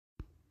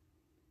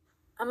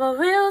I'm a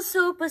real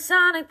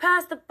supersonic,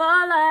 pass the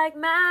ball like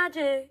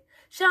magic.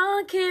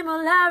 Sean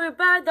Kimmel, Larry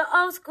Bird, the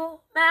old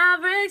school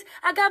Mavericks.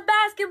 I got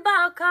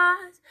basketball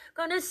cards,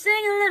 gonna sing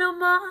a little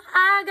more.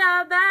 I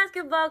got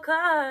basketball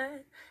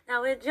cards,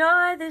 now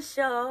enjoy the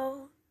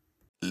show.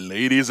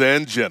 Ladies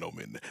and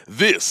gentlemen,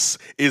 this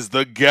is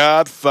the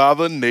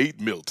Godfather Nate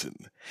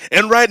Milton.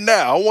 And right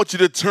now, I want you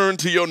to turn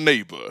to your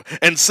neighbor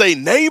and say,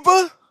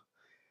 "Neighbor,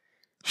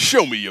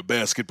 show me your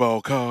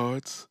basketball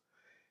cards."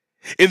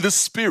 In the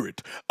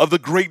spirit of the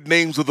great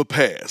names of the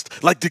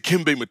past, like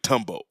Dikembe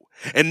Mutombo,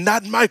 and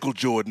not Michael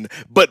Jordan,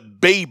 but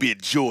Baby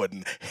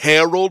Jordan,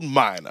 Harold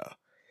Miner,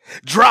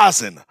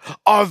 Drazen,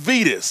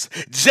 Arvidas,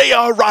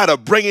 J.R. Ryder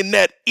bringing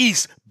that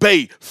East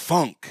Bay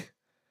funk.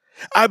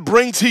 I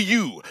bring to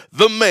you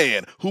the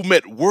man who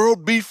met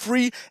World B.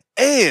 Free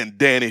and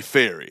Danny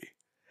Ferry,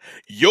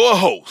 your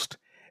host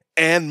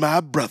and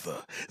my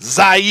brother,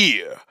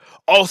 Zaire,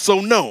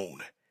 also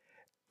known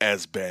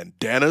as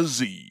Bandana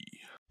Z.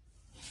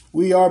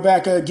 We are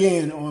back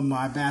again on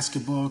my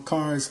basketball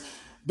cards.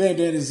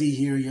 Bandana Z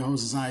here, your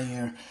host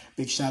Zaire.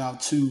 Big shout out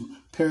to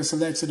Paris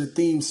Alexa, the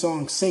theme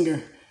song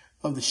singer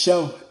of the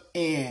show,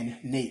 and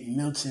Nate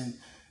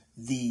Milton,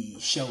 the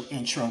show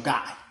intro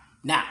guy.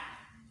 Now,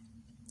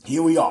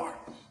 here we are,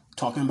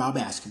 talking about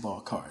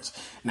basketball cards.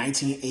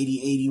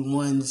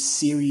 1980-81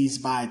 series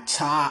by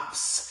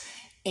Topps.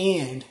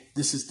 And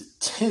this is the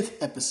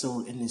 10th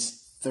episode in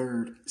this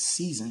third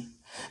season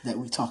that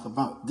we talk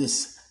about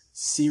this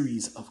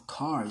series of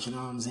cards, you know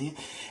what I'm saying?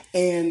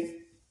 And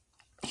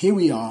here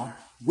we are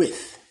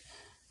with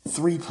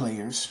three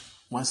players,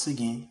 once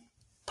again,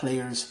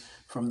 players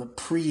from the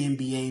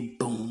pre-NBA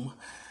boom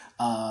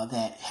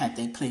that had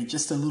they played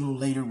just a little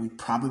later, we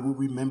probably would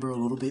remember a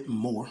little bit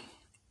more.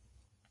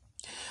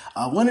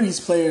 One of these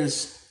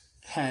players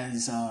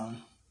has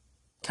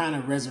kind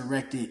of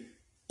resurrected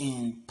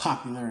in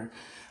popular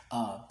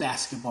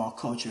basketball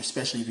culture,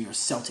 especially if you're a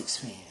Celtics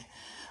fan.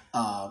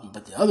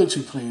 But the other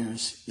two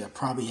players you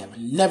probably have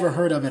never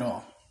heard of at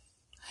all.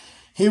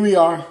 Here we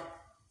are,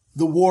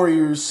 the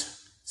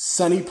Warriors,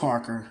 Sonny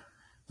Parker,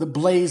 the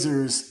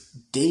Blazers,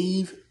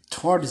 Dave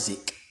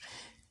Twardzik,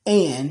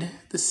 and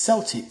the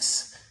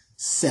Celtics,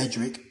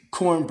 Cedric,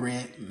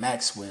 Cornbread,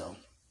 Maxwell.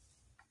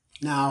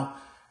 Now,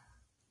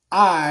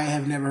 I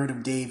have never heard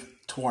of Dave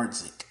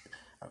Twardzik.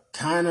 I've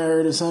kind of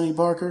heard of Sonny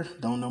Parker,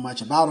 don't know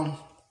much about him.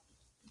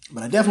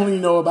 But I definitely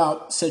know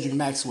about Cedric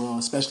Maxwell,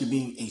 especially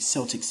being a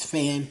Celtics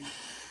fan.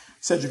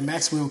 Cedric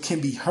Maxwell can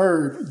be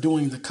heard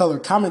doing the color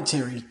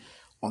commentary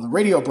on the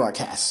radio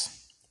broadcast.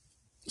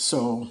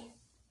 So,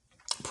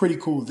 pretty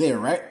cool there,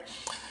 right?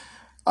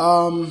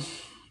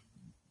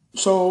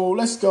 So,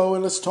 let's go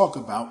and let's talk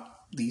about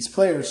these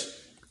players.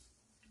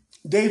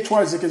 Dave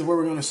Twardzik is where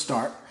we're going to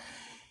start.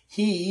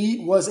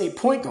 He was a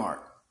point guard,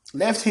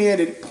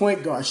 left-handed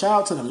point guard.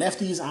 Shout out to the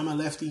lefties. I'm a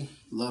lefty.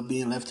 Love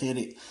being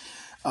left-handed.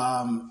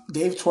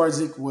 Dave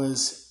Twardzik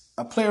was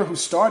a player who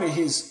started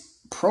his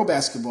pro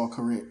basketball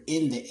career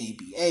in the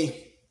ABA.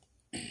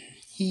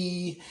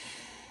 He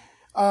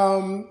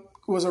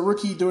was a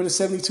rookie during the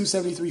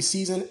 72-73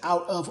 season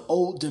out of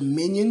Old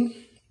Dominion.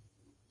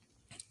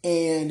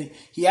 And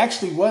he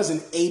actually was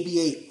an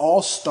ABA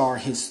All-Star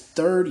his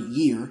third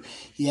year.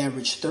 He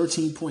averaged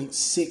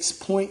 13.6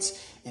 points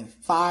and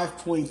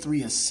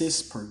 5.3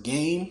 assists per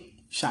game.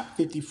 Shot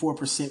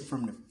 54%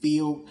 from the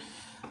field.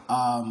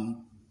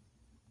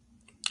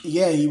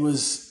 He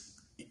was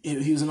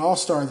an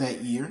All-Star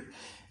that year.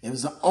 It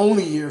was the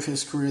only year of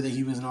his career that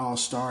he was an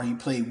All-Star. He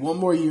played one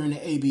more year in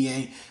the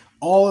ABA.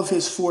 All of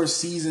his 4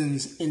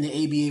 seasons in the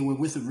ABA were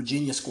with the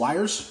Virginia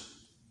Squires.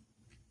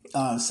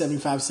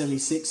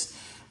 75-76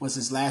 was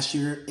his last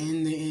year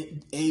in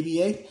the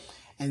ABA.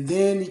 And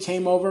then he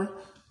came over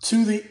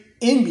to the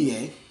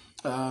NBA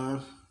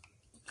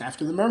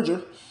after the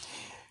merger.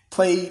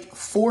 Played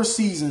 4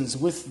 seasons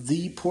with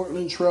the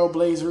Portland Trail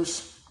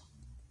Blazers.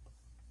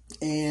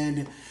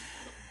 And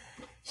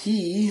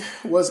he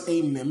was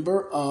a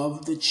member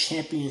of the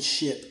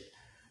championship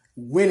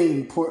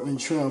winning Portland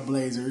Trail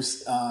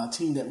Blazers,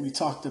 team that we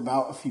talked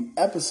about a few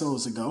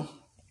episodes ago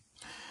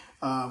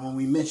when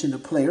we mentioned a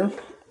player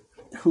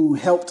who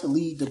helped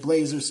lead the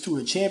Blazers to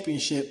a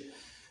championship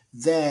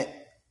that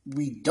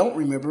we don't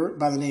remember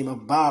by the name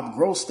of Bob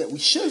Gross, that we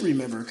should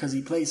remember because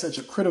he played such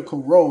a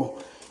critical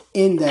role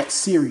in that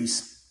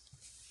series.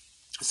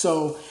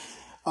 So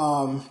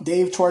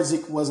Dave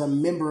Twardzik was a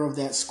member of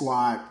that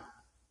squad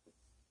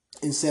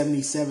in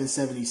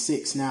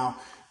 77-76. Now,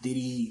 did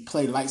he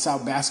play lights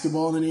out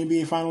basketball in the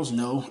NBA Finals?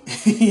 No.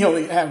 He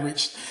only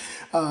averaged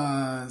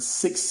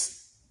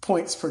 6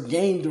 points per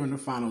game during the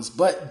finals.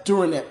 But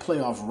during that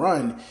playoff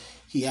run,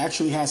 he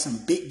actually had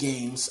some big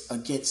games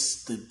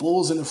against the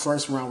Bulls in the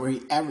first round where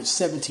he averaged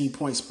 17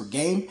 points per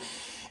game.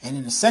 And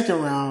in the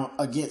second round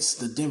against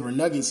the Denver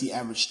Nuggets, he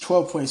averaged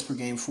 12 points per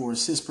game, 4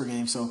 assists per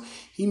game. So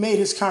he made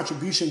his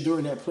contribution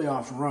during that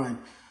playoff run,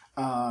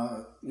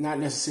 not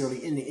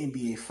necessarily in the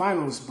NBA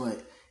Finals,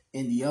 but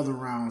in the other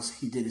rounds,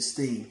 he did his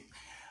thing.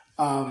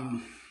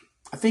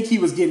 I think he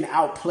was getting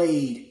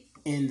outplayed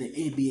in the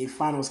NBA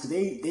Finals because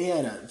they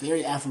had a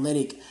very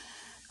athletic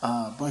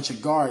a bunch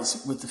of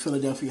guards with the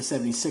Philadelphia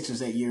 76ers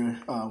that year.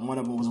 One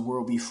of them was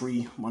World B.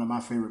 Free, one of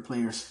my favorite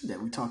players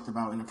that we talked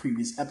about in a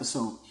previous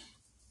episode.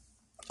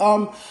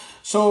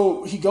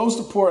 So he goes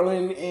to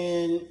Portland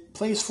and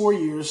plays 4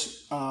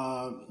 years.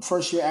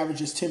 First year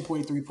averages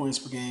 10.3 points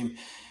per game.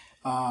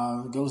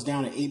 Goes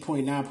down to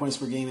 8.9 points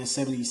per game in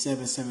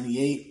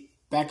 77-78.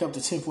 Back up to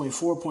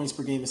 10.4 points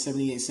per game in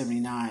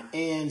 78-79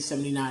 and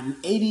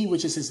 79-80,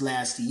 which is his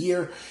last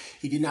year.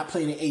 He did not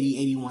play in the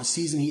 80-81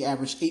 season. He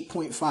averaged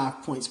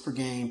 8.5 points per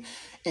game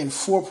and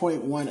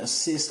 4.1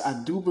 assists.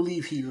 I do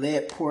believe he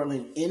led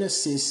Portland in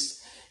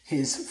assists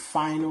his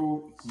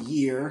final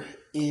year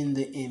in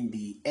the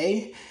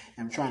NBA.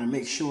 I'm trying to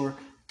make sure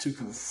to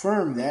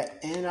confirm that,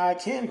 and I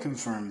can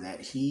confirm that.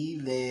 He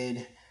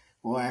led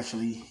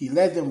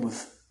them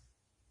with,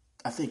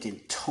 I think, in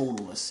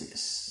total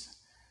assists.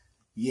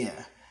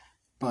 Yeah,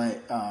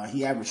 but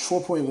he averaged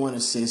 4.1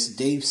 assists.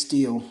 Larry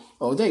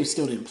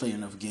Steele didn't play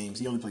enough games.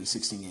 He only played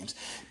 16 games.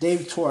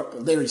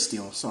 Larry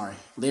Steele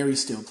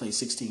played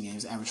 16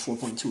 games, averaged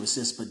 4.2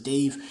 assists, but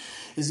Dave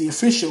is the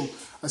official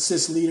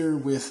assist leader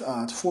with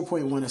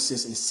 4.1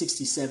 assists in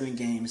 67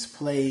 games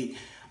played.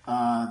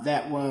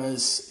 That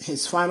was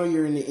his final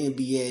year in the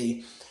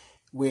NBA,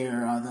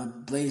 where the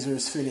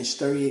Blazers finished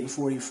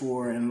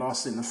 38-44 and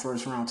lost in the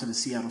first round to the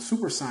Seattle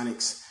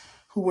Supersonics,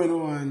 who went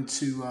on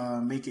to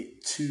make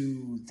it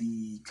to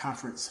the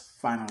conference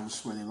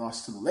finals where they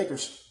lost to the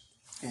Lakers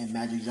and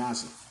Magic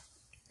Johnson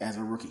as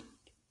a rookie.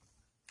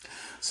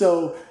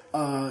 So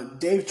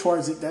Dave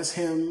Twardzik, that's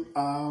him.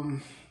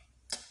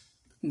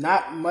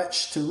 Not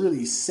much to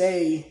really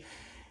say.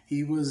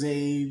 He was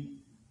a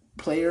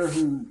player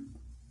who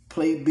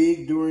played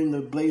big during the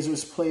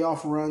Blazers'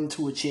 playoff run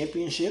to a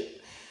championship.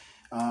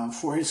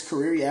 For his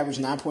career, he averaged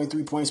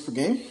 9.3 points per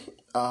game,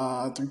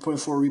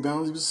 3.4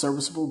 rebounds. He was a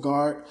serviceable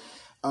guard.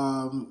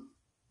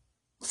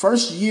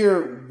 First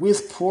year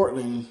with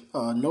Portland,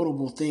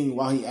 notable thing,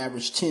 while he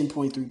averaged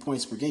 10.3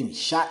 points per game, he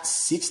shot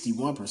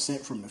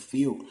 61% from the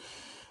field,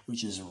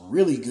 which is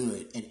really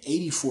good, and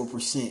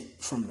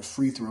 84% from the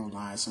free throw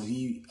line. So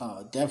he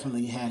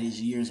definitely had his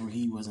years where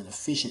he was an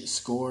efficient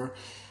scorer.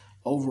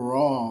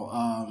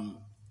 Overall,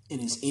 in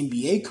his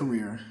NBA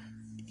career,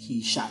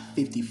 he shot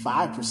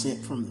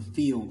 55% from the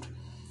field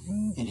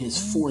in his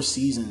 4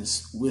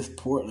 seasons with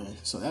Portland.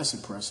 So that's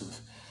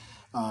impressive.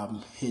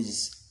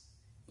 His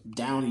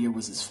down year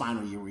was his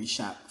final year where he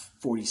shot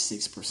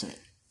 46%.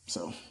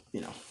 So,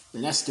 and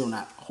that's still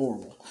not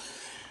horrible.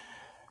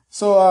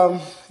 So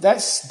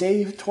that's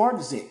Dave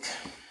Twardzik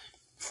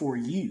for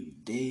you,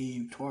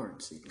 Dave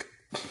Twardzik.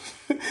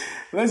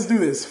 Let's do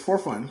this for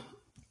fun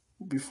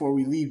before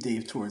we leave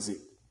Dave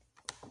Twardzik.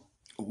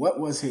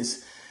 What was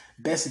his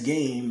best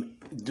game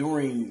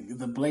during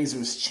the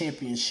Blazers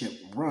championship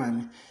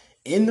run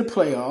in the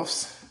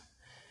playoffs?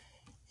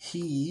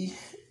 He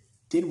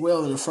did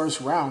well in the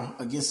first round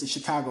against the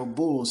Chicago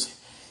Bulls.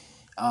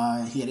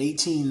 He had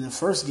 18 in the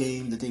first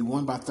game that they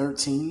won by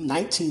 13,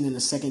 19 in the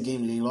second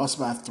game that they lost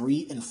by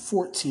 3, and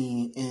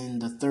 14 in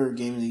the third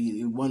game that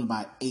they won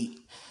by 8.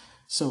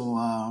 So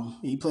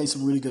he played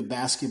some really good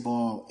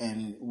basketball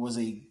and was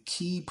a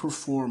key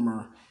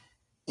performer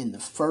in the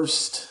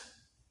first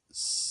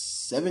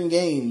 7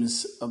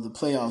 games of the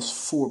playoffs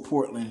for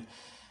Portland,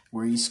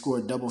 where he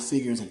scored double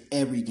figures in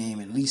every game,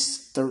 at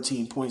least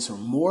 13 points or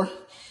more.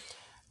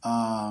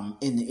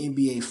 In the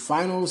NBA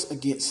Finals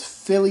against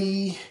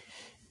Philly,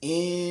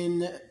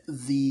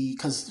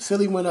 because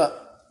Philly went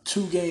up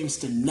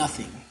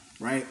 2-0,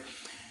 right?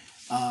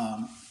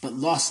 But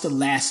lost the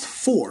last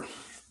 4,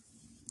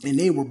 and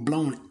they were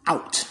blown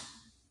out.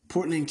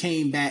 Portland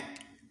came back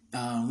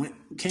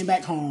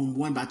home,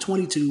 won by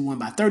 22, won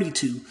by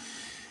 32,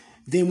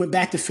 then went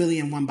back to Philly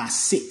and won by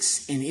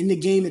 6. And in the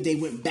game that they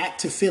went back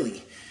to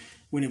Philly,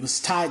 when it was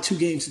tied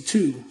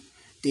 2-2,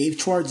 Dave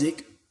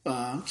Twardzik,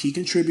 key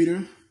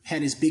contributor,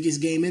 had his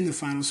biggest game in the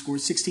final, scored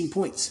 16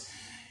 points,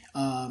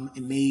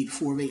 and made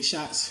 4 of 8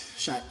 shots,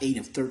 shot 8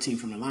 of 13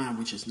 from the line,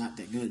 which is not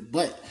that good,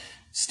 but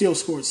still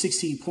scored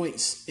 16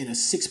 points in a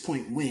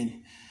 6-point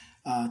win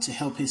to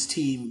help his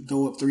team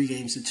go up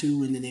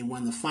 3-2, and then they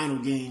won the final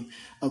game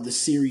of the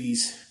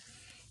series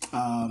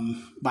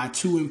by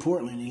 2 in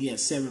Portland, and he had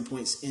 7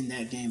 points in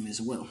that game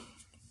as well.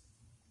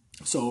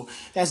 So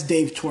that's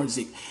Dave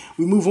Twardzik.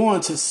 We move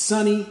on to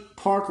Sonny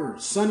Parker.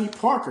 Sonny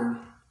Parker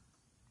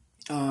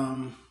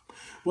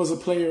was a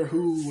player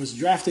who was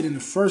drafted in the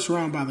first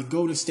round by the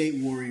Golden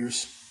State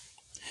Warriors,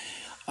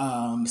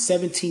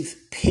 17th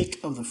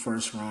pick of the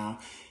first round.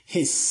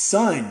 His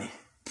son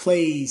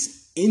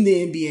plays in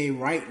the NBA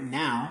right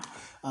now,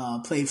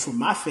 played for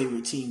my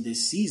favorite team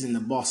this season, the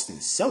Boston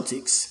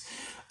Celtics.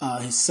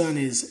 His son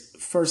is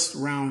first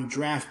round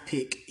draft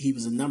pick. He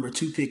was a number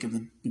 2 pick of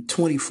the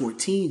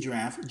 2014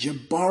 draft,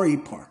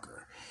 Jabaari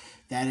Parker.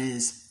 That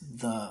is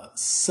the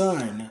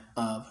son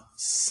of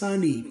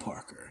Sonny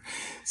Parker.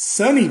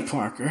 Sonny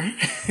Parker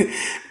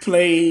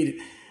played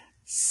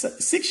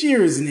 6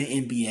 years in the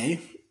NBA,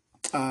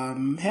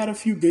 had a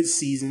few good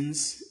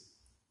seasons,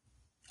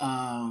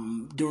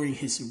 during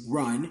his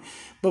run.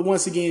 But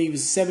once again, he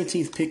was the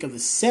 17th pick of the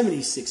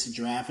 76th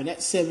draft. And that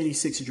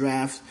 76th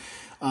draft,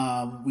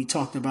 we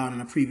talked about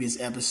in a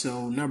previous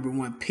episode, number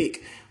 1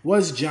 pick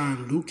was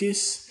John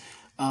Lucas.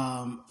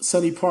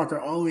 Sonny Parker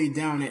all the way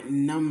down at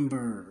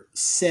number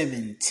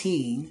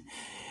 17.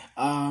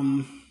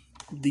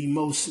 The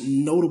most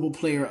notable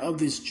player of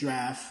this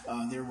draft,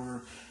 there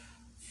were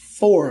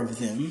 4 of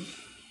them.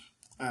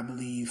 I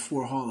believe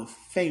 4 Hall of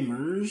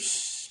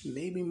Famers,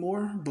 maybe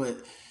more, but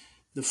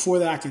the 4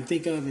 that I can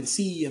think of and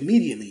see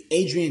immediately: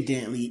 Adrian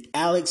Dantley,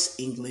 Alex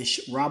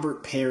English,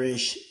 Robert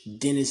Parrish,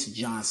 Dennis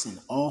Johnson,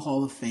 all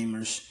Hall of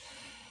Famers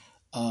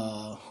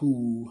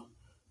who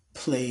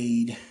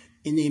played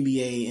in the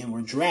NBA and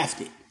were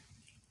drafted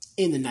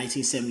in the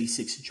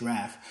 1976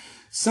 draft.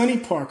 Sonny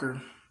Parker,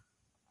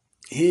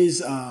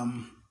 his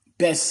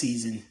best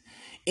season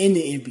in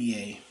the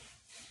NBA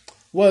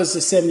was the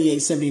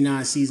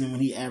 78-79 season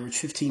when he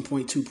averaged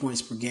 15.2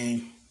 points per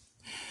game.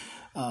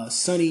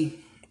 Sonny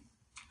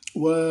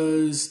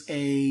was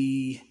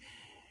a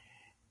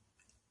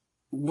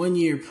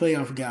 1-year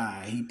playoff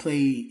guy. He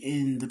played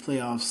in the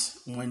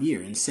playoffs 1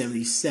 year in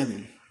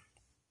 77.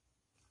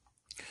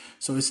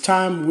 So his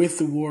time with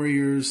the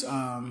Warriors,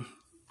 that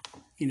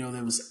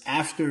was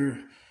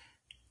after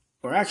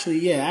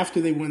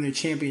they won their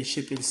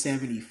championship in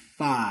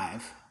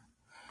 75.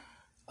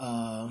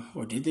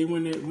 Or did they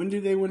win it? When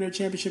did they win their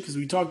championship? Because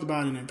we talked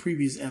about it in a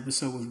previous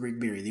episode with Rick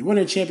Berry. They won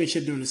their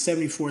championship during the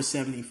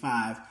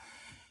 74-75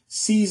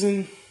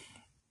 season.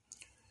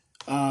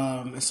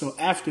 And so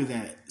after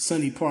that,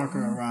 Sonny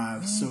Parker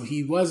arrived. So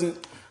he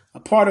wasn't a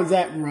part of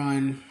that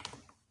run.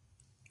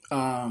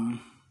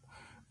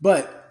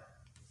 But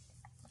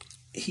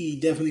he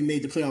definitely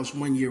made the playoffs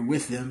 1 year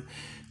with them.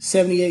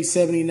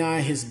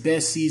 78-79, his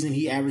best season.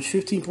 He averaged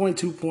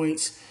 15.2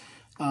 points,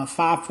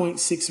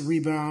 5.6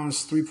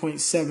 rebounds,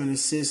 3.7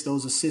 assists.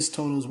 Those assist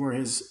totals were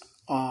his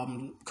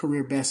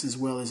career best, as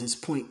well as his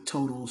point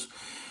totals.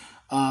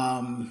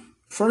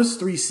 First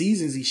 3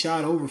 seasons, he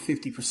shot over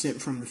 50%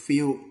 from the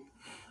field.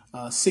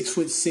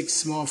 6'6",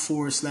 small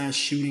forward /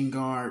 shooting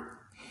guard.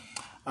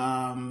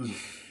 When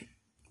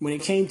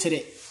it came to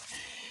the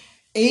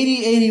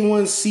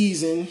 80-81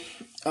 season,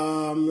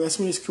 that's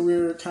when his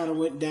career kind of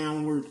went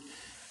downward.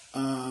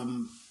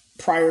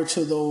 Prior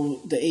to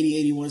the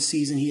 80-81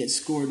 season, he had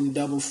scored in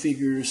double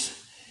figures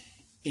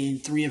in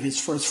 3 of his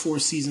first 4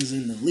 seasons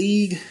in the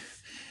league.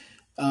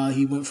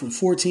 He went from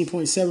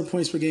 14.7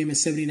 points per game in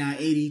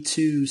 79-80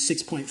 to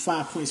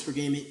 6.5 points per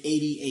game in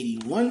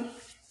 80-81.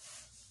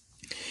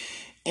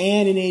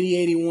 And in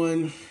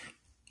 80-81,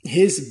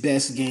 his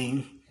best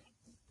game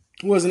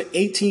was an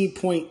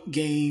 18-point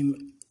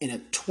game in a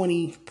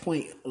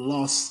 20-point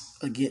loss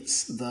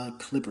against the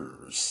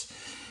Clippers.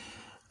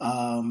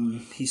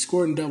 He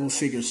scored in double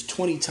figures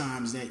 20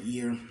 times that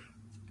year.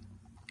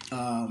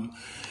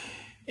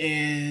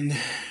 And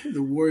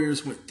the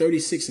Warriors went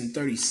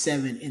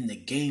 36-37 in the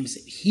games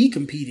that he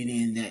competed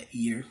in that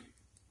year.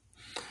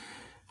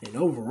 And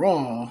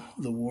overall,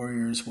 the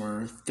Warriors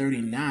were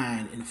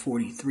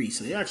 39-43.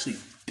 So they're actually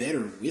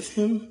better with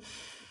him.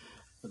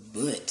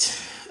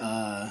 But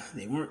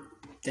they weren't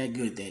that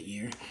good that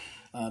year.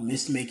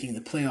 Missed making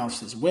the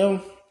playoffs as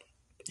well.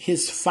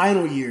 His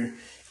final year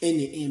in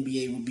the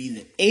NBA would be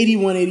the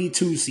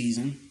 81-82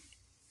 season.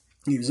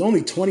 He was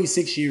only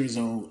 26 years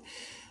old.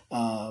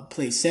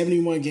 Played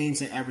 71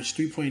 games and averaged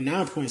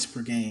 3.9 points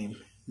per game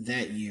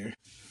that year.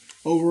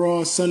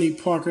 Overall, Sonny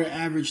Parker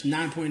averaged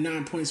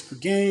 9.9 points per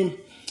game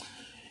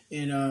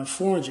in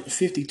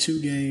 452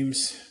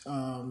 games.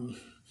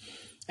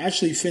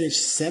 Actually finished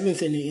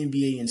 7th in the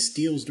NBA in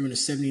steals during the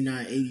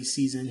 79-80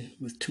 season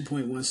with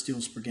 2.1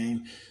 steals per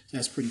game. So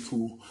that's pretty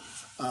cool.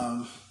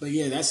 But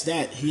yeah, that's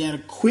that. He had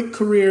a quick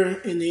career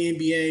in the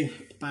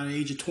NBA. By the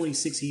age of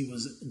 26, he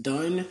was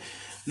done.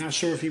 Not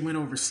sure if he went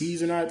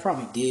overseas or not.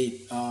 Probably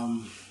did.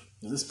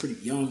 That's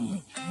pretty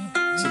young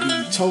to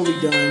be totally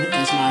done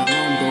as my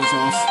alarm goes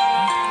off.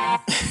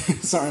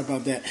 Sorry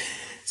about that.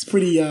 It's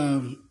pretty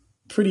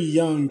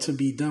young to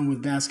be done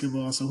with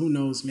basketball. So who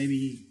knows? Maybe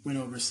he went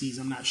overseas.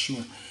 I'm not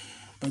sure.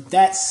 But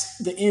that's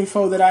the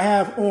info that I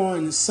have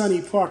on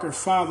Sonny Parker,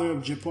 father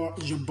of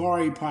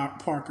Jabaari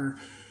Parker,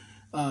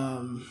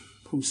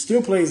 who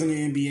still plays in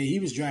the NBA.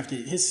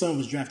 His son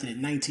was drafted at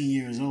 19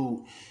 years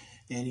old,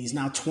 and he's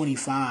now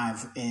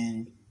 25,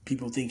 and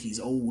people think he's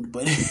old,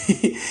 but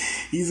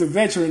he's a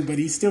veteran, but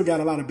he's still got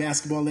a lot of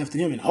basketball left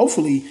in him, and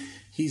hopefully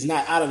he's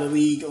not out of the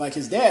league like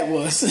his dad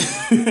was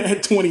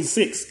at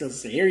 26,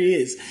 because here he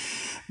is.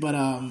 But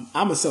I'm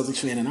a Celtics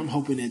fan, and I'm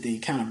hoping that they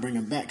kind of bring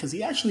him back, because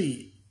he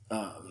actually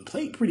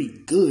played pretty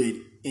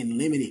good in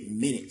limited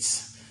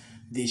minutes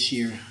this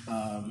year.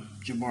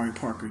 Jabaari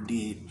Parker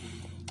did.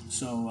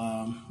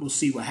 So we'll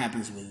see what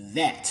happens with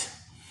that.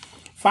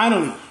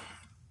 Finally,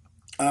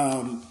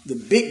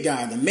 the big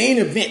guy, the main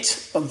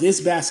event of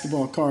this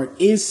basketball card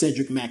is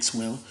Cedric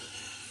Maxwell,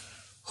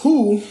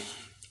 who,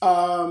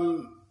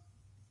 another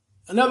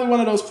one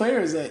of those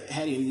players that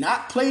had he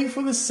not played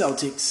for the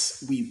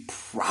Celtics, we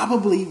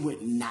probably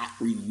would not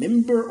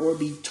remember or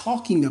be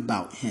talking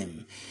about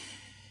him.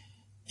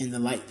 in the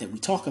light that we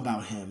talk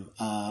about him.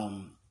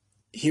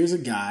 Here's a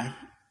guy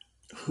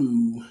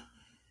who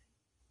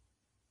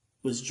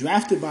was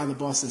drafted by the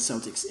Boston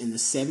Celtics in the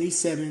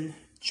 77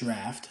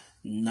 draft,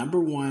 number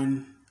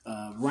one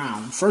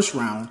round, first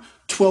round,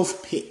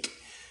 12th pick,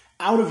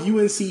 out of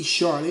UNC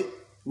Charlotte,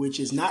 which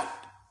is not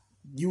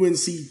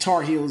UNC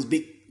Tar Heels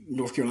big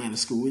North Carolina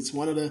school. It's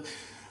one of the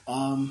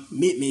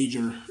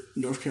mid-major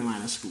North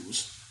Carolina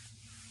schools.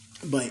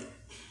 But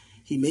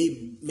he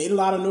made a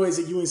lot of noise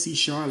at UNC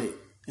Charlotte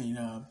and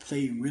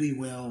played really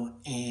well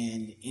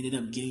and ended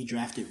up getting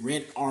drafted.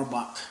 Red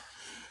Auerbach,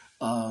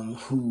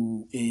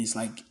 who is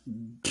like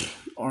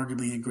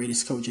arguably the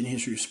greatest coach in the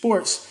history of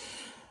sports,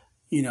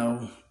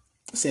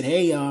 said,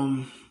 hey,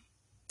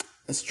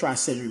 let's try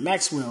Cedric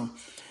Maxwell.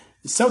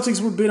 The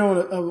Celtics were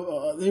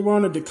they were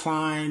on a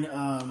decline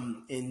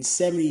in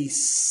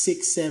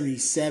 76,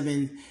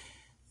 77.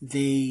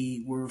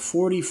 They were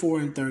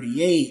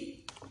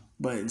 44-38,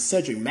 but in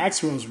Cedric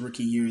Maxwell's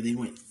rookie year, they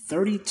went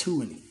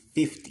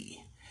 32-50.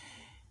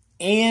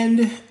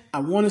 And I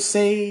want to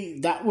say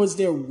that was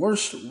their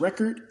worst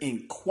record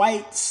in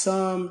quite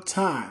some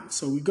time.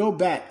 So we go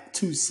back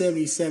to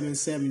 77,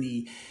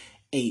 78.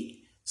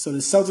 So the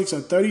Celtics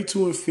are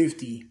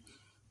 32-50,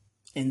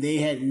 and they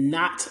had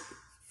not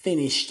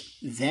finished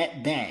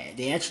that bad.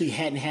 They actually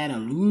hadn't had a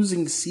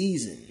losing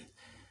season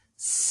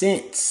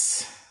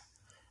since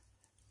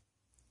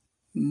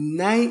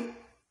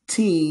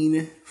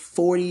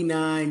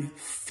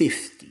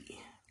 1949-50.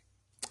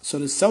 So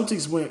the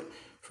Celtics went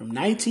from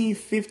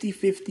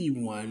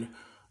 1950-51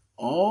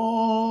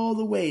 all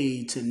the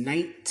way to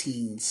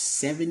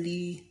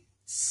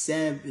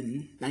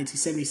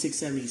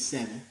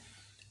 1976-77.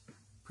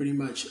 Pretty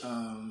much,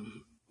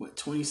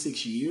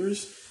 26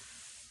 years?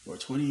 Or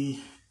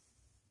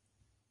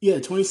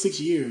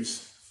 26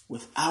 years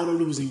without a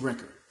losing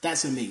record.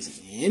 That's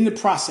amazing. And in the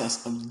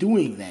process of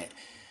doing that,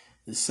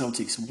 the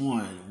Celtics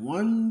won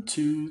 1,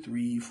 2,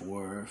 3,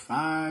 4,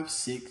 5,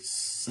 6,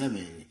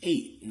 7,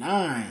 8,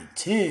 9,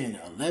 10,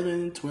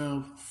 11,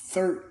 12,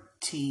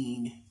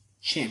 13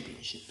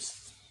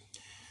 championships.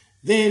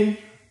 Then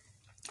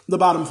the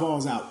bottom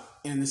falls out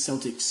and the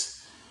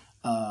Celtics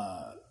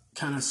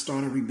kind of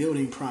start a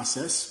rebuilding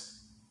process,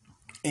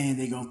 and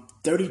they go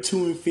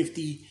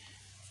 32-50.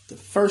 The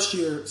first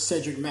year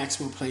Cedric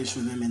Maxwell plays for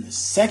them, and the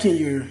second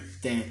year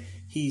that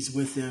he's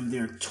with them,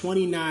 they're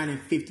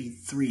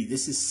 29-53.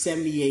 This is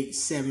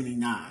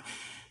 78-79.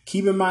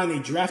 Keep in mind, they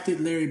drafted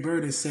Larry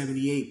Bird in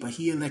 78, but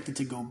he elected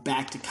to go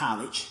back to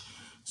college.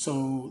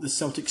 So the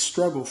Celtics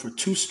struggle for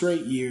 2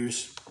 straight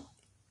years.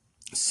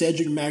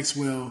 Cedric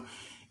Maxwell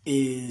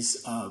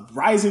is a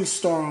rising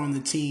star on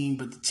the team,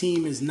 but the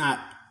team is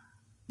not,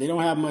 they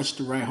don't have much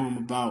to write home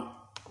about.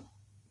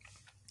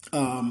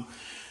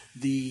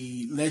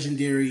 The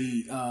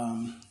legendary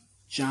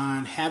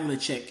John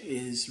Havlicek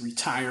is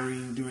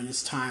retiring during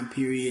this time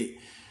period.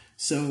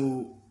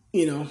 So,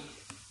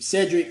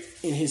 Cedric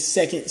in his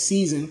second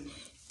season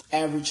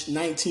averaged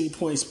 19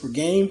 points per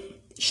game,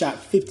 shot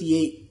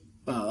 58,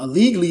 a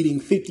league-leading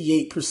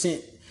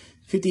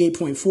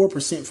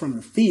 58.4% from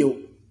the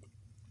field.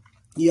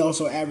 He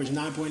also averaged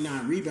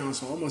 9.9 rebounds,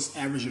 so almost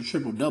averaged a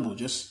triple-double,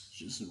 just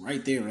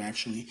right there,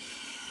 actually.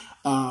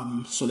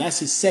 So that's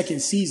his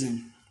second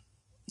season.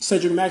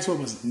 Cedric Maxwell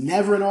was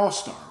never an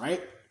all-star,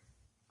 right?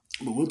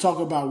 But we'll talk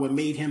about what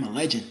made him a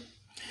legend.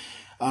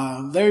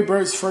 Larry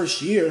Bird's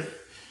first year,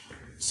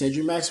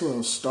 Cedric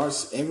Maxwell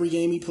starts every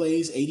game he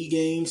plays, 80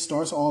 games,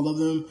 starts all of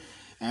them,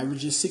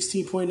 averages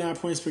 16.9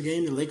 points per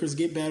game. The Lakers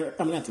get better.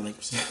 I mean, not the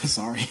Lakers,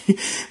 sorry.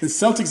 The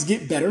Celtics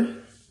get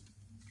better,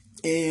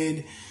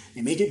 and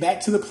they make it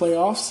back to the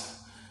playoffs.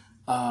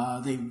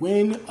 They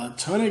win a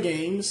ton of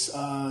games,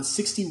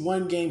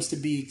 61 games to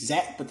be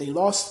exact, but they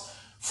lost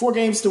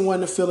 4-1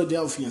 to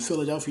Philadelphia.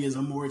 Philadelphia is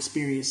a more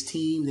experienced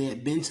team. They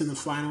had been to the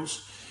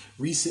finals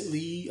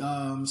recently.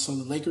 So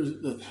the Lakers,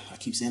 I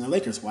keep saying the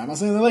Lakers. Why am I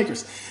saying the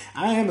Lakers?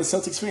 I am a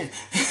Celtics fan.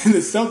 The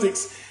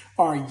Celtics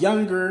are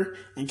younger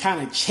and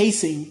kind of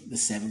chasing the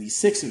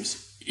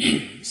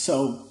 76ers.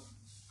 So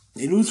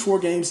they lose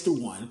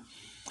 4-1.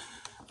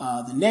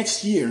 The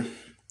next year,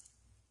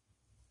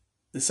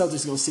 the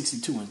Celtics go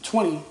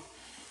 62-20.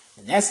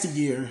 And that's the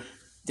year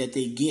that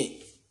they get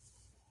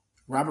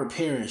Robert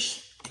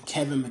Parrish and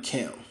Kevin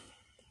McHale.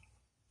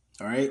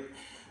 All right.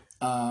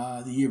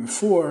 The year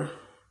before,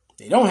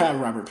 they don't have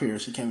Robert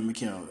Parrish and Kevin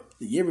McHale.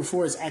 The year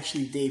before is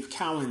actually Dave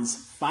Cowan's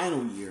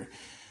final year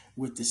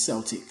with the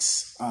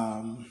Celtics.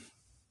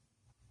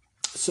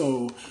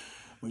 So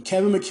when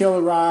Kevin McHale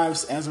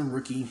arrives as a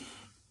rookie,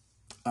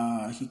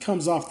 he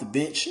comes off the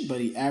bench, but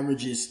he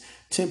averages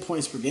 10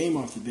 points per game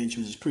off the bench,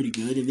 which is pretty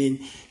good. And then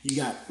you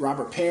got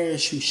Robert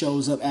Parrish, who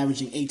shows up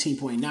averaging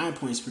 18.9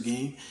 points per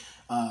game.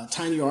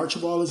 Tiny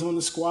Archibald is on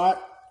the squad.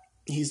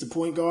 He's the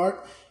point guard.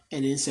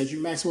 And then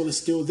Cedric Maxwell is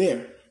still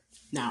there.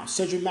 Now,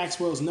 Cedric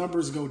Maxwell's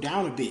numbers go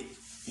down a bit.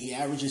 He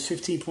averages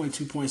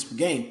 15.2 points per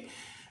game.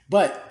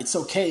 But it's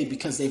okay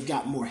because they've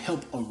got more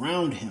help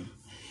around him.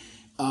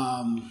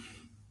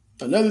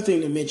 Another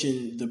thing to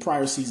mention, the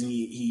prior season,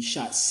 he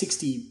shot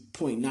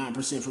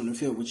 60.9% from the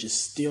field, which is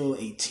still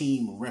a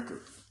team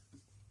record,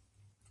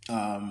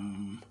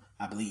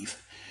 I believe.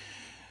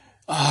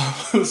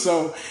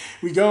 So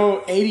we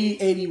go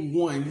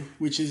 80-81,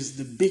 which is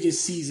the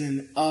biggest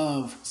season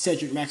of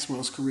Cedric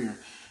Maxwell's career.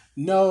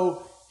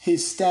 No,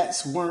 his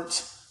stats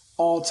weren't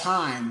all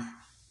time,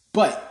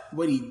 but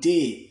what he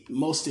did,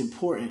 most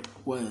important,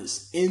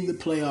 was in the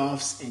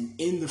playoffs and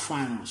in the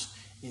finals.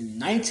 In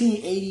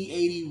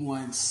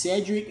 1980-81,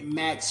 Cedric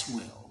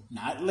Maxwell,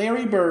 not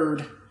Larry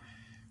Bird,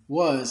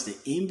 was the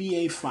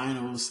NBA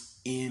Finals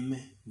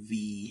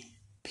MVP.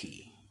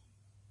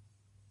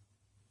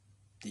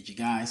 Did you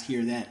guys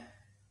hear that?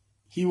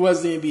 He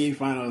was the NBA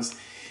Finals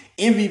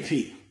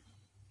MVP.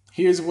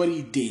 Here's what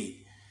he did.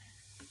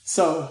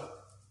 So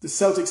the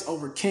Celtics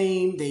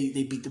overcame. They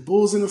beat the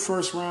Bulls in the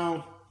first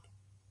round,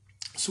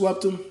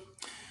 swept them,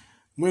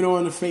 went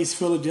on to face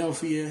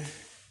Philadelphia,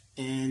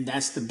 and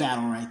that's the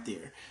battle right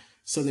there.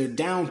 So they're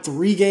down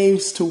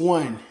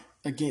 3-1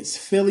 against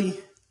Philly.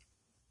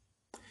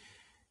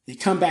 They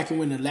come back and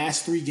win the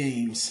last 3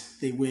 games.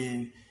 They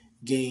win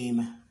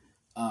game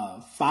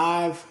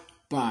 5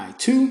 by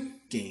 2,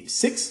 game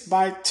 6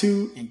 by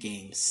 2, and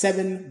game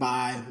 7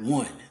 by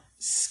 1.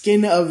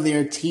 Skin of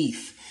their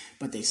teeth.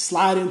 But they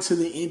slide into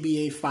the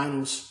NBA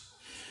Finals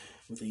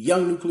with a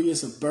young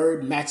nucleus of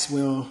Bird,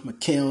 Maxwell,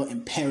 McHale,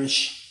 and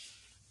Parrish.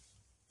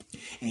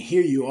 And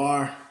here you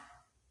are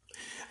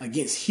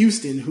against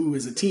Houston, who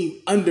is a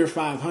team under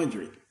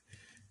 500,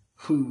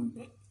 who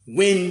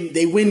win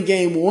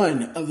game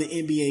 1 of the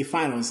NBA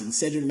Finals, and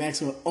Cedric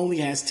Maxwell only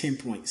has 10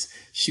 points,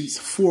 shoots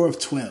 4 of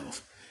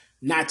 12.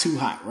 Not too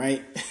hot,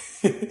 right?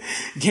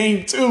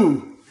 Game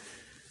 2,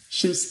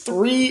 shoots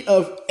 3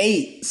 of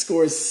 8,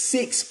 scores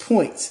 6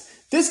 points.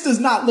 This does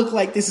not look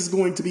like this is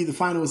going to be the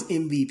Finals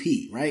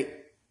MVP, right?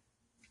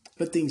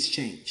 But things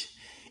change.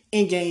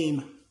 In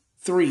game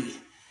 3,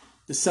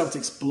 the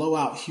Celtics blow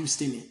out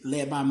Houston,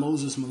 led by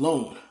Moses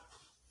Malone.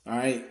 All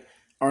right?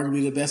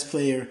 Arguably the best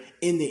player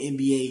in the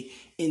NBA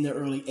in the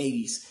early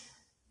 80s.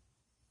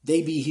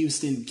 They beat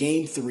Houston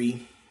game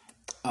 3.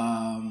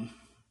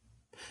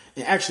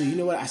 And actually, you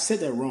know what? I said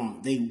that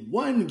wrong. They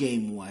won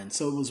game 1,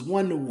 so it was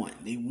 1-1.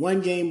 They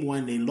won game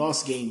 1. They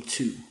lost game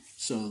 2.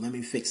 So let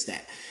me fix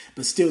that.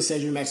 But still,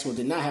 Cedric Maxwell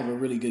did not have a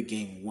really good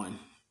game 1.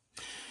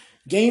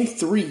 Game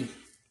 3,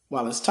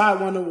 while it's tied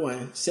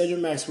 1-1, Cedric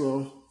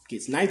Maxwell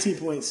gets 19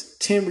 points,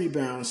 10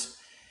 rebounds,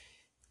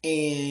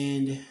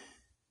 and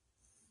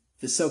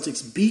the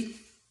Celtics beat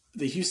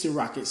the Houston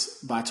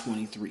Rockets by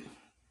 23.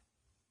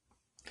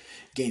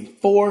 Game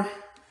 4,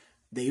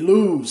 they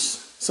lose.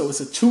 So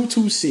it's a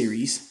 2-2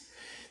 series.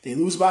 They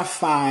lose by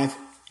 5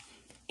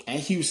 at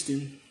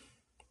Houston.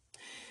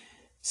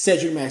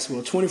 Cedric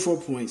Maxwell, 24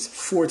 points,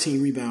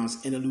 14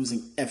 rebounds in a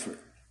losing effort.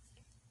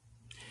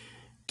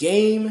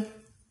 Game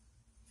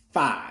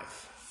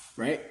 5,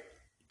 right?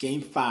 Game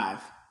 5.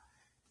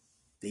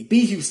 They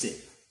beat Houston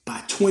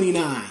by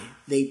 29.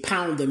 They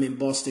pound them in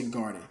Boston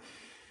Garden.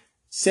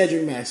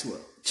 Cedric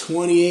Maxwell,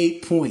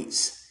 28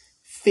 points,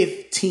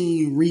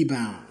 15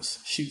 rebounds,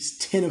 shoots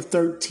 10 of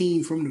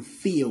 13 from the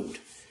field,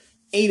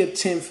 8 of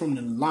 10 from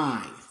the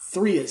line,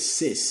 3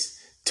 assists,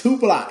 2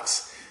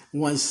 blocks,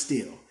 1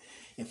 steal.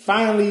 And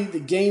finally, the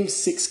game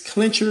 6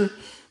 clincher.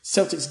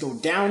 Celtics go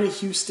down to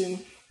Houston,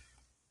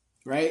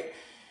 right?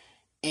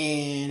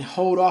 And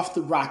hold off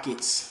the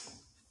Rockets.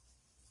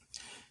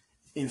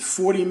 In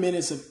 40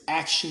 minutes of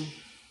action,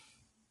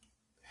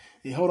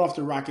 they hold off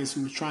the Rockets,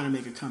 who were trying to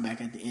make a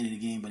comeback at the end of the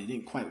game, but it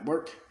didn't quite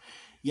work.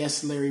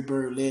 Yes, Larry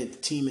Bird led the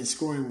team in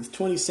scoring with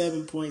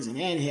 27 points, and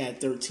he had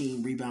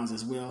 13 rebounds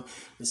as well.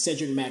 But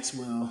Cedric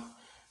Maxwell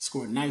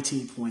scored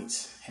 19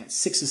 points, had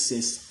 6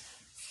 assists,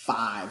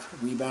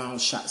 5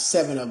 rebounds, shot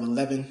 7 of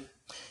 11.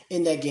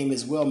 In that game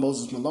as well,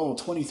 Moses Malone,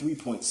 23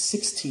 points,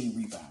 16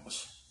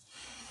 rebounds.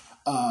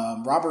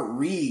 Robert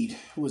Reed,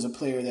 who was a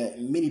player that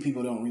many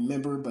people don't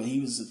remember, but he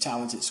was a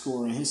talented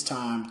scorer in his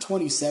time,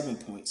 27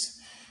 points.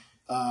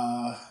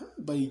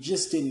 But he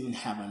just didn't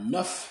have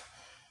enough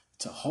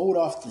to hold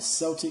off the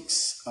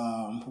Celtics,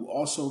 who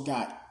also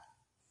got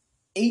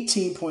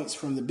 18 points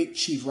from the Big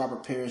Chief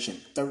Robert Parrish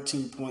and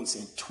 13 points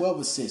and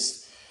 12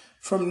 assists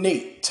from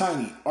Nate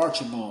Tiny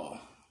Archibald.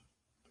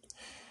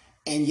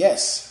 And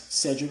yes,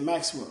 Cedric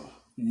Maxwell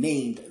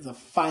named the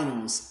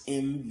Finals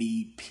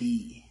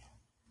MVP.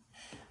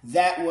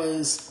 That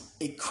was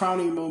a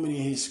crowning moment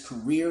in his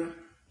career.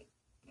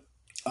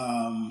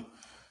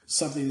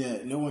 Something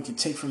that no one could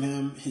take from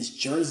him. His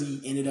jersey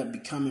ended up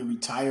becoming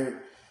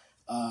retired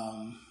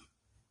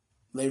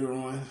later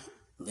on.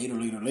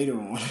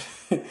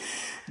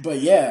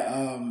 But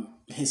yeah,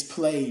 his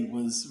play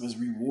was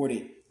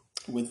rewarded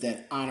with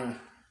that honor.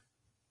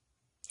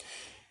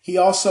 He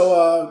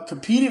also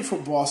competed for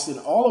Boston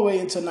all the way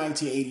until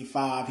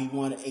 1985. He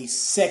won a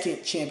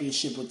second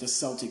championship with the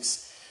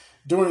Celtics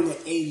during the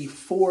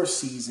 83-84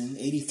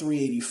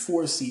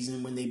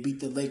 season, when they beat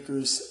the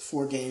Lakers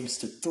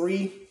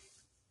 4-3.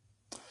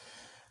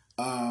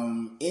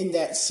 In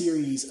that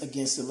series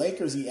against the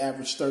Lakers, he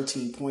averaged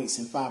 13 points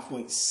and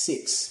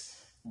 5.6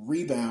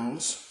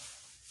 rebounds.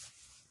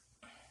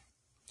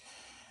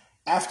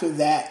 After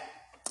that,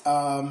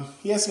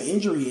 he had some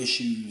injury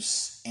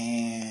issues,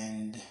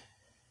 and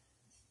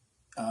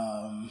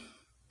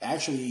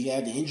actually he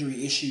had the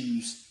injury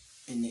issues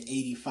in the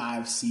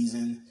 85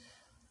 season,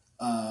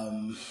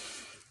 and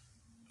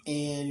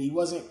he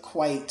wasn't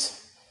quite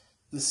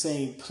the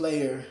same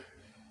player,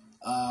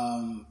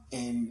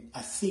 and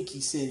I think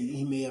he said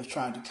he may have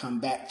tried to come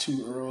back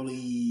too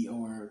early,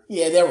 or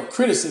there were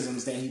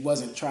criticisms that he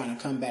wasn't trying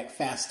to come back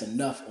fast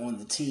enough on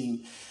the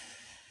team.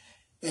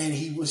 And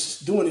he was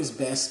doing his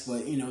best,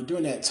 but,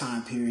 during that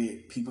time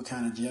period, people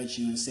kind of judged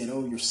you and said,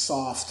 oh, you're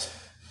soft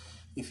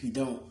if you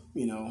don't,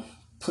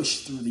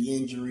 push through the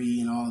injury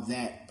and all of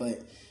that.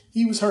 But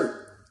he was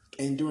hurt.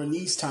 And during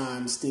these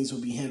times, things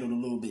would be handled a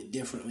little bit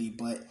differently.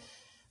 But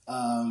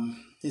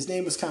his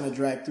name was kind of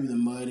dragged through the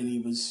mud, and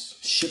he was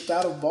shipped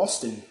out of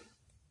Boston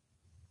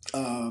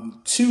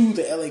to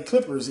the LA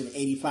Clippers in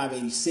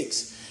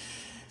 85-86.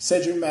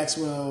 Cedric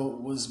Maxwell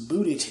was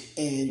booted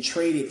and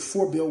traded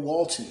for Bill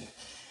Walton.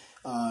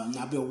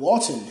 Now, Bill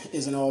Walton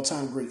is an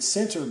all-time great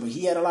center, but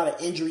he had a lot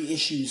of injury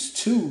issues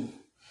too.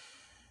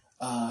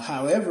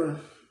 However,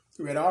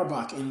 Red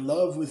Auerbach, in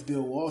love with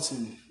Bill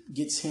Walton,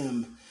 gets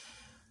him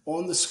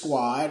on the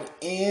squad,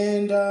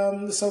 and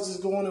the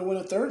Celtics go on and win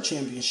a third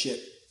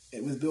championship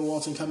with Bill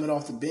Walton coming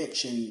off the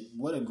bench, and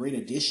what a great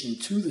addition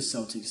to the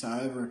Celtics.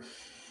 However,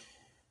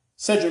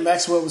 Cedric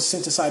Maxwell was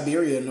sent to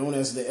Siberia, known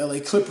as the LA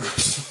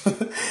Clippers.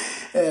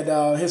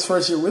 And his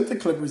first year with the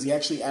Clippers, he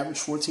actually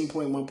averaged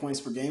 14.1 points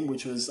per game,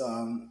 which was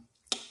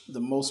the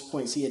most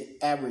points he had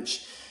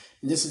averaged.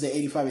 And this is the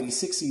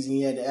 85-86 season.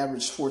 He had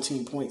averaged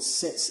 14 points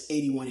since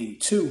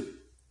 81-82.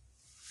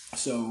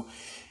 So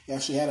he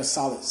actually had a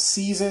solid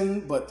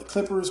season, but the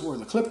Clippers were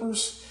the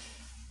Clippers.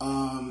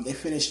 They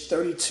finished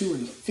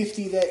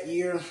 32-50 that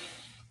year.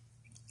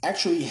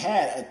 Actually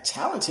had a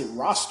talented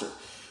roster.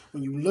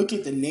 When you look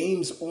at the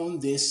names on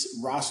this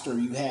roster,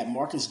 you had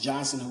Marcus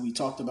Johnson, who we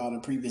talked about in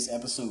a previous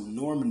episode,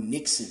 Norman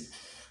Nixon,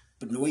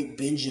 Benoit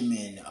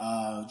Benjamin,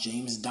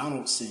 James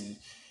Donaldson.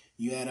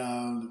 You had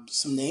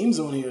some names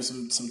on here,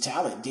 some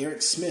talent.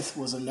 Derek Smith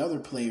was another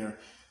player.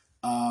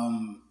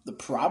 The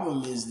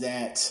problem is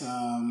that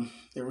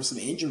there were some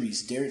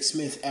injuries. Derek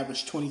Smith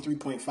averaged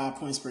 23.5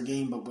 points per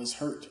game, but was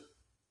hurt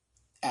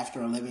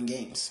after 11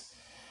 games.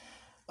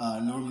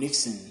 Norm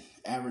Nixon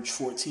averaged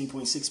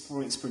 14.6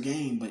 points per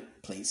game, but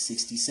played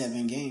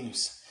 67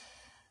 games.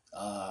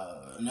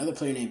 Another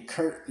player named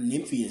Kurt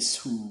Nymphius,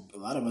 who a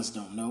lot of us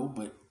don't know,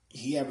 but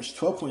he averaged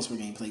 12 points per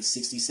game, played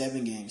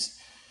 67 games.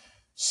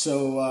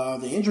 So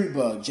the injury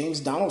bug, James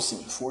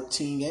Donaldson,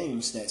 14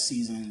 games that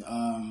season.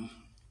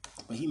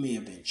 But he may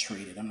have been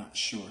traded. I'm not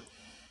sure.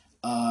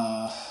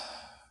 I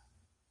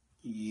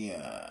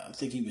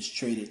think he was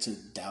traded to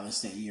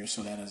Dallas that year,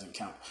 so that doesn't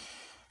count.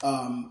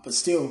 But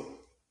still,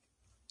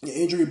 the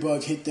injury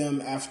bug hit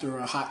them after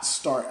a hot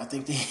start. I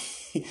think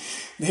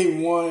they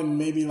won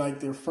maybe like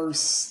their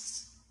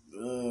first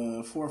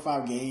 4 or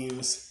 5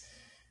 games.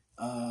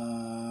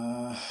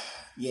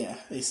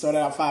 They started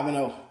out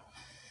 5-0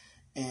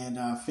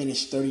 and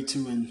finished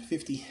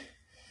 32-50.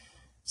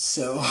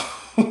 So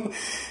it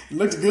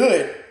looked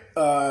good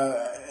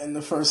in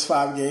the first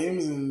 5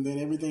 games, and then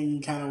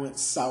everything kind of went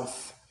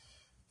south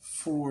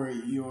for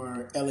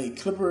your LA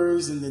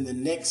Clippers. And then the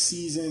next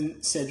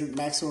season, Cedric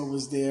Maxwell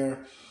was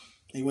there.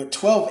 They went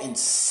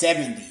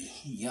 12-70.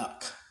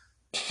 Yuck.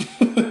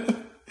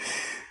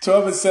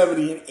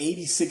 12-70 in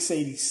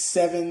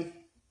 86-87.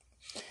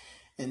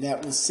 And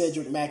that was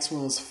Cedric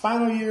Maxwell's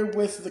final year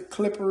with the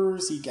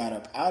Clippers. He got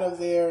up out of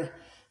there.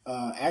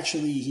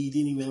 Actually, he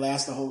didn't even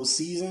last the whole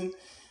season.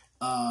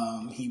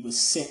 He was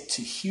sent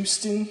to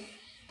Houston.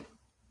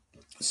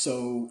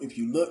 So if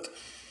you look,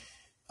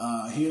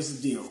 here's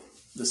the deal.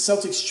 The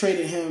Celtics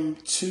traded him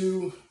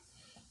to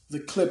the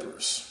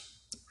Clippers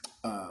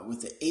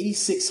with the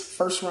 86th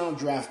first-round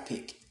draft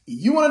pick.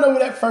 You want to know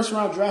what that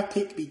first-round draft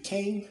pick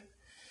became?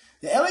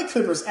 The LA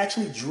Clippers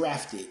actually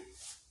drafted,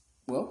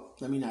 well,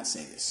 let me not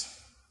say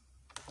this.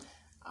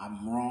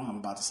 I'm wrong. I'm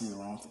about to say the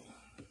wrong thing.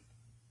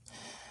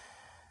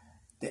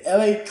 The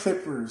LA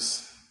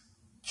Clippers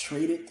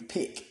traded the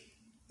pick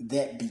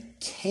that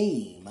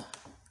became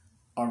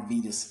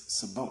Arvydas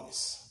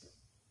Sabonis.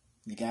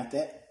 You got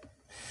that?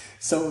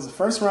 So it was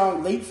a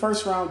late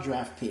first round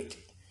draft pick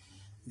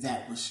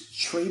that was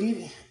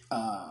traded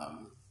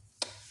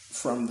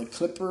from the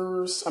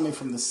Celtics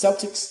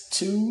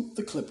to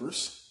the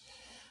Clippers.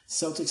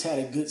 Celtics had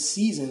a good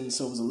season,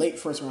 so it was a late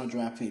first round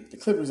draft pick. The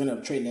Clippers ended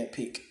up trading that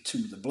pick to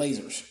the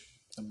Blazers.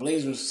 The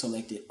Blazers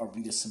selected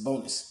Arvydas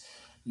Sabonis.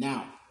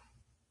 Now,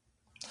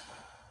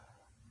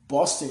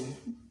 Boston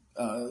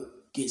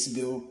gets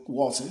Bill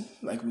Walton,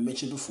 like we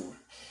mentioned before.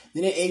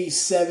 Then in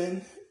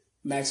 87,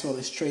 Maxwell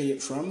is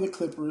traded from the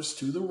Clippers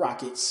to the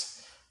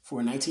Rockets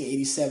for a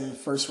 1987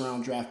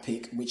 first-round draft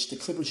pick, which the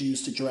Clippers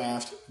used to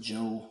draft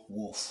Joe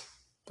Wolf.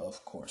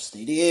 Of course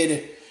they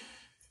did.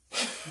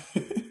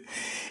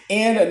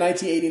 And a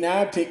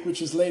 1989 pick,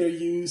 which was later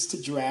used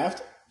to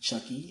draft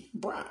Chucky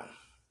Brown.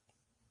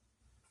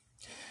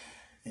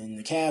 And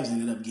the Cavs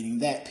ended up getting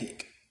that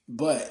pick.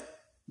 But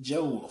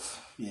Joe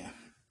Wolf, yeah.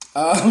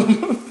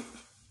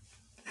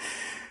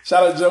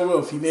 Shout out Joe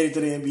Wolf. He made it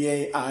to the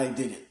NBA. I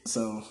didn't.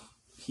 So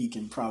he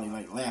can probably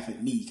laugh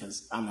at me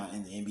because I'm not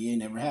in the NBA,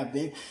 never have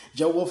been.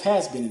 Joe Wolf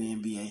has been in the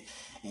NBA,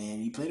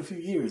 and he played a few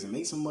years and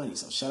made some money.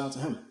 So shout out to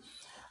him.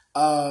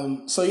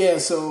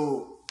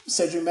 So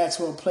Cedric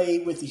Maxwell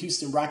played with the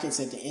Houston Rockets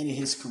at the end of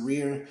his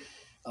career.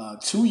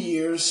 2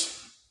 years.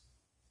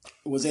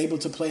 Was able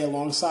to play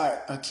alongside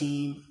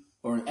Hakeem,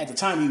 or at the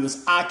time he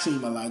was Akeem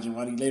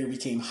Olajuwon. He later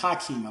became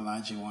Hakeem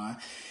Olajuwon.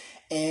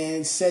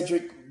 And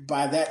Cedric,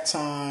 by that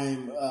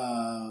time,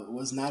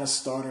 was not a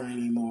starter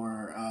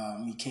anymore.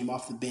 He came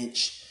off the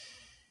bench,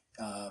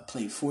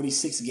 played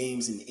 46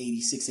 games in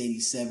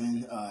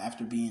 86-87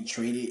 after being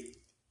traded,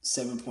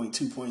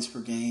 7.2 points per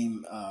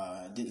game,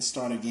 didn't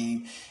start a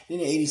game. And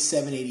in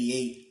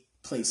 87-88,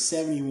 played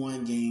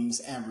 71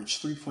 games,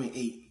 averaged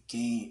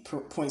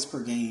 3.8 points per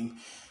game.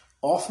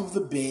 Off of the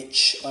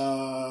bench,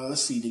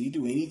 let's see, did he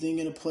do anything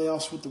in the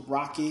playoffs with the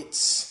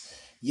Rockets?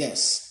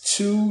 Yes,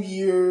 2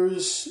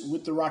 years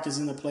with the Rockets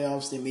in the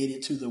playoffs. They made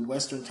it to the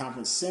Western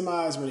Conference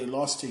semis where they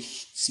lost to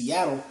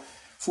Seattle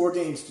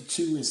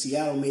 4-2, and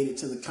Seattle made it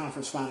to the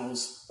conference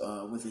finals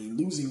with a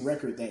losing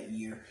record that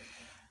year.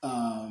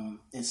 And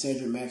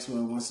Cedric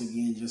Maxwell, once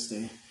again, just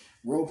a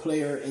role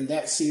player in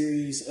that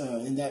series,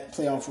 in that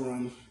playoff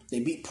run.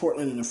 They beat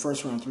Portland in the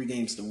first round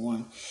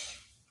 3-1.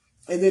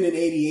 And then in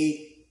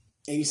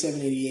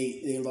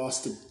 87-88, they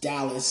lost to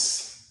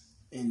Dallas,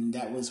 and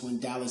that was when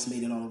Dallas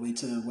made it all the way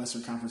to the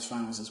Western Conference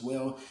Finals as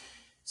well.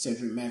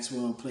 Cedric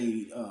Maxwell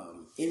played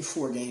in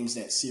 4 games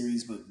that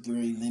series, but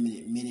very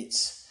limited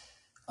minutes.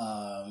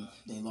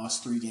 They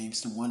lost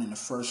 3-1 in the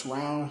first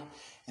round,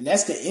 and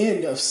that's the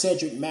end of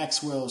Cedric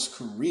Maxwell's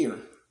career.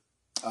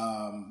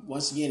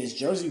 Once again, his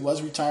jersey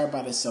was retired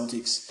by the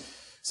Celtics.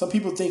 Some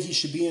people think he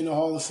should be in the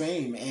Hall of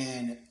Fame,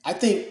 and I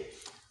think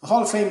the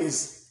Hall of Fame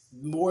is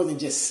more than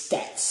just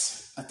stats.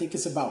 I think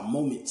it's about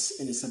moments,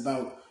 and it's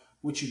about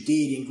what you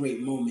did in great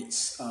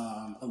moments,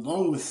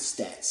 along with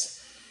stats.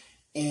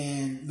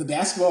 And the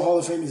Basketball Hall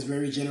of Fame is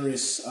very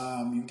generous.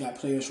 You've got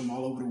players from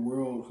all over the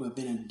world who have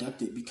been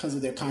inducted because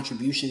of their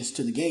contributions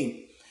to the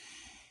game.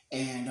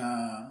 And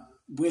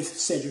with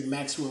Cedric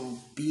Maxwell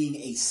being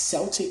a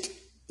Celtic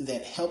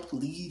that helped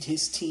lead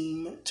his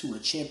team to a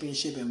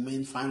championship and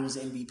win Finals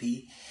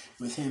MVP,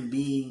 with him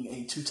being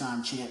a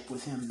 2-time champ,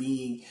 with him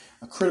being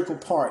a critical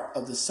part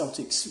of the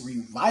Celtics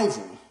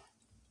revival.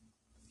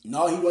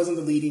 No, he wasn't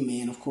the leading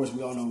man. Of course,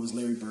 we all know it was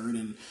Larry Bird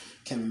and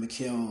Kevin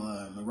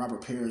McHale and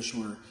Robert Parrish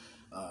were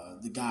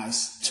the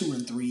guys 2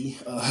 and 3,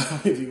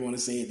 if you want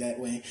to say it that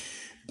way.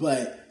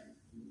 But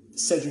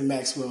Cedric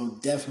Maxwell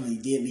definitely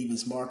did leave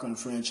his mark on the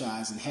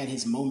franchise and had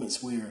his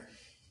moments where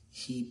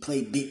he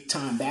played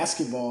big-time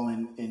basketball.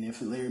 And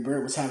if Larry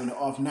Bird was having an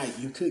off night,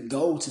 you could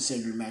go to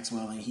Cedric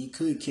Maxwell and he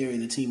could carry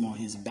the team on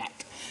his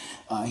back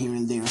here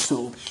and there.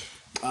 So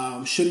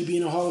should he be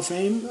in the Hall of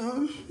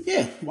Fame?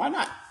 Yeah, why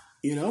not?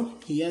 You know,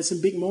 he had some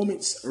big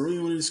moments early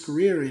on in his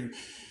career, and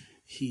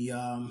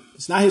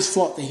it's not his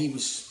fault that he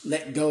was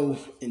let go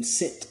and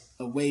sent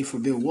away for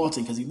Bill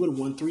Walton, because he would have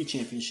won 3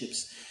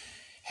 championships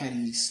had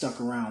he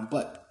stuck around.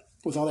 But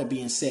with all that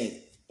being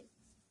said,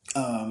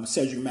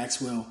 Cedric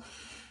Maxwell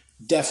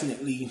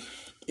definitely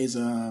is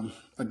a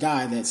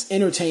guy that's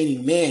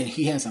entertaining. Man,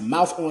 he has a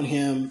mouth on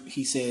him.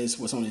 He says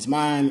what's on his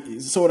mind.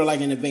 It's sort of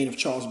like in the vein of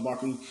Charles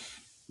Barkley.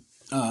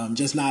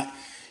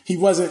 He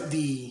wasn't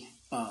the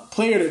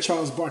player that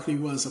Charles Barkley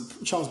was.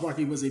 Charles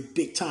Barkley was a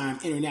big-time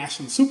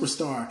international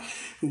superstar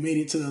who made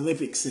it to the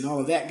Olympics and all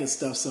of that good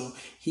stuff. So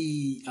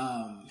he,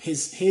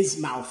 his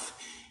mouth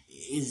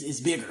is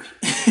bigger,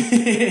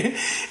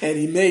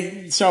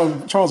 and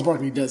Charles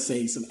Barkley does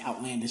say some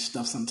outlandish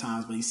stuff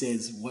sometimes, but he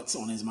says what's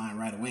on his mind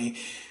right away.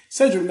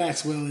 Cedric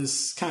Maxwell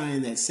is kind of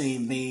in that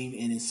same vein,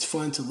 and it's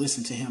fun to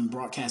listen to him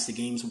broadcast the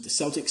games with the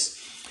Celtics.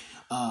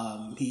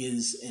 He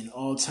is an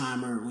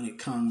all-timer when it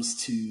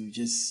comes to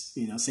just,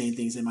 saying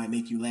things that might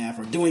make you laugh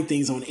or doing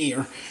things on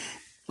air,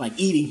 like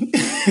eating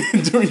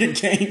during a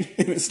game.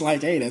 And it's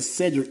like, hey, that's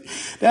Cedric.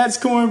 That's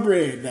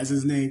Cornbread. That's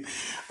his name.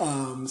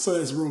 So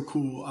that's real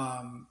cool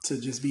to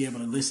just be able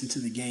to listen to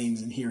the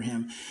games and hear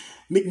him.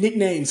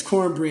 Nicknames: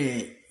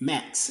 Cornbread,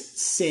 Max,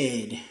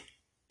 Ced,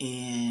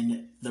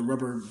 and the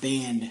Rubber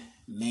Band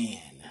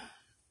Man.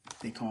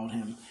 They called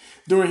him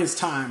during his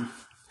time.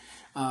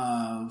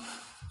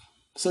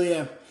 So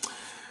yeah,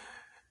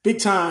 big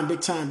time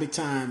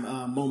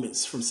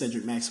moments from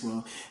Cedric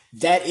Maxwell.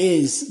 That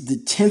is the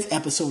 10th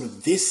episode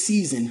of this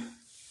season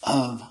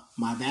of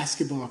My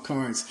Basketball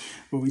Cards,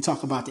 where we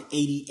talk about the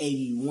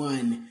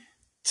 80-81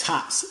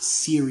 Topps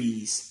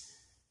series.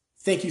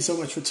 Thank you so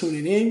much for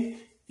tuning in.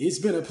 It's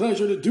been a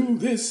pleasure to do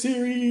this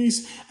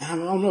series. I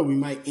don't know, we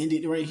might end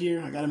it right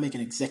here. I got to make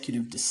an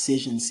executive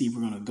decision, see if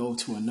we're going to go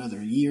to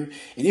another year.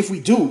 And if we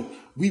do,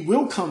 we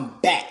will come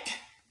back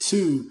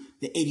to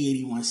the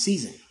 80-81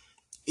 season.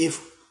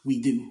 If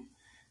we do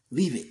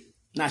leave it.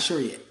 Not sure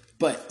yet,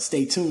 but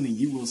stay tuned and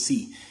you will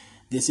see.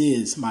 This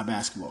is My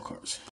Basketball Cards.